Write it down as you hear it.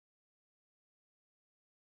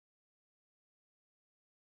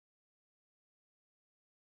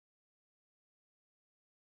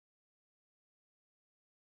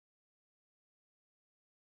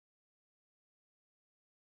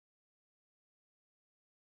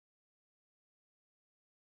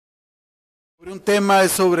Un tema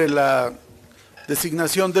es sobre la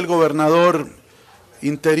designación del gobernador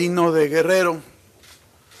interino de Guerrero,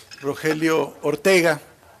 Rogelio Ortega,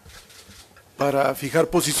 para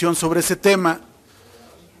fijar posición sobre ese tema.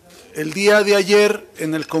 El día de ayer,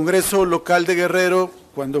 en el Congreso local de Guerrero,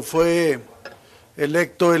 cuando fue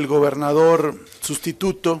electo el gobernador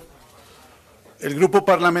sustituto, el grupo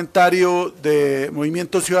parlamentario de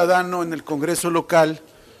Movimiento Ciudadano en el Congreso local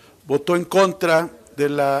votó en contra de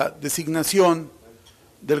la designación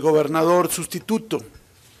del gobernador sustituto.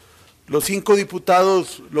 Los 5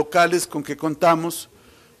 diputados locales con que contamos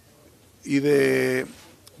y del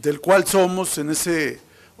cual somos en ese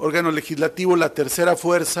órgano legislativo la tercera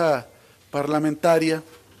fuerza parlamentaria,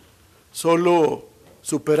 solo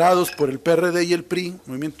superados por el PRD y el PRI,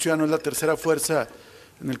 Movimiento Ciudadano es la tercera fuerza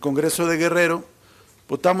en el Congreso de Guerrero,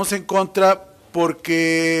 votamos en contra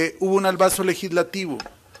porque hubo un albazo legislativo.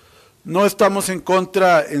 No estamos en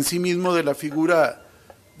contra en sí mismo de la figura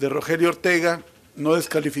de Rogelio Ortega, no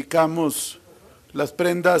descalificamos las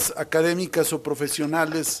prendas académicas o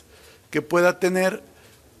profesionales que pueda tener,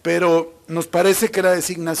 pero nos parece que la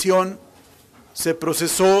designación se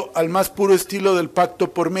procesó al más puro estilo del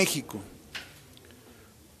Pacto por México.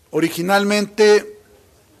 Originalmente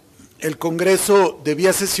el Congreso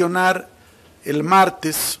debía sesionar el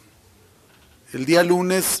martes, el día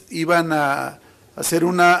lunes iban a hacer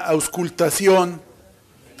una auscultación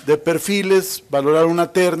de perfiles, valorar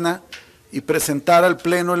una terna y presentar al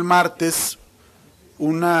Pleno el martes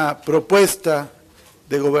una propuesta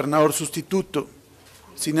de gobernador sustituto.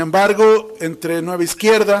 Sin embargo, entre Nueva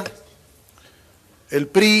Izquierda, el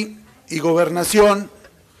PRI y Gobernación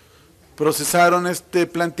procesaron este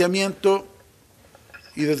planteamiento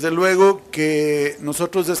y desde luego que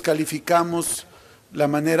nosotros descalificamos la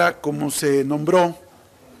manera como se nombró,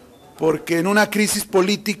 porque en una crisis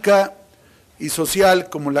política y social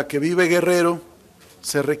como la que vive Guerrero,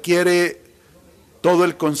 se requiere todo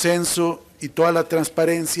el consenso y toda la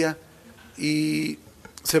transparencia, y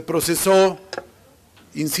se procesó,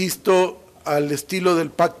 insisto, al estilo del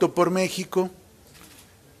Pacto por México.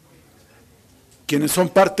 Quienes son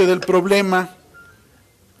parte del problema,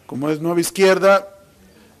 como es Nueva Izquierda,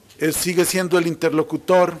 sigue siendo el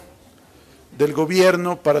interlocutor del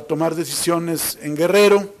gobierno para tomar decisiones en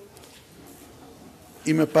Guerrero,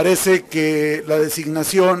 y me parece que la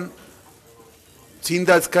designación, sin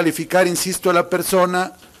descalificar, insisto, a la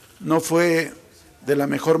persona, no fue de la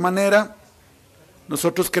mejor manera.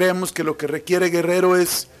 Nosotros creemos que lo que requiere Guerrero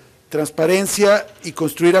es transparencia y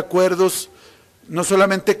construir acuerdos, no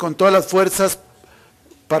solamente con todas las fuerzas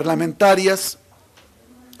parlamentarias,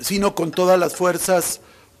 sino con todas las fuerzas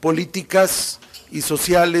políticas y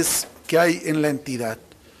sociales que hay en la entidad.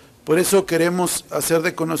 Por eso queremos hacer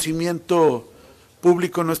de conocimiento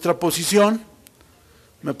público nuestra posición.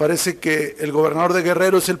 Me parece que el gobernador de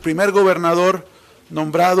Guerrero es el primer gobernador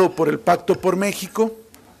nombrado por el Pacto por México,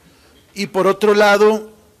 y por otro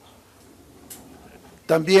lado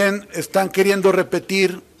también están queriendo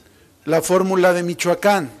repetir la fórmula de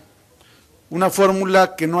Michoacán, una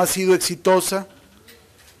fórmula que no ha sido exitosa,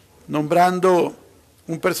 nombrando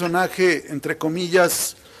un personaje entre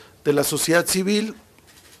comillas de la sociedad civil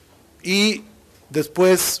y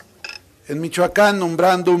después en Michoacán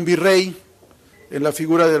nombrando un virrey en la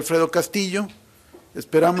figura de Alfredo Castillo.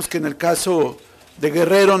 Esperamos que en el caso de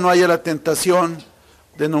Guerrero no haya la tentación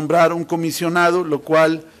de nombrar un comisionado, lo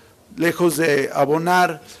cual, lejos de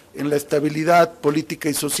abonar en la estabilidad política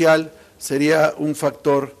y social, sería un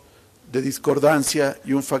factor de discordancia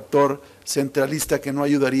y un factor centralista que no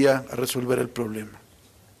ayudaría a resolver el problema.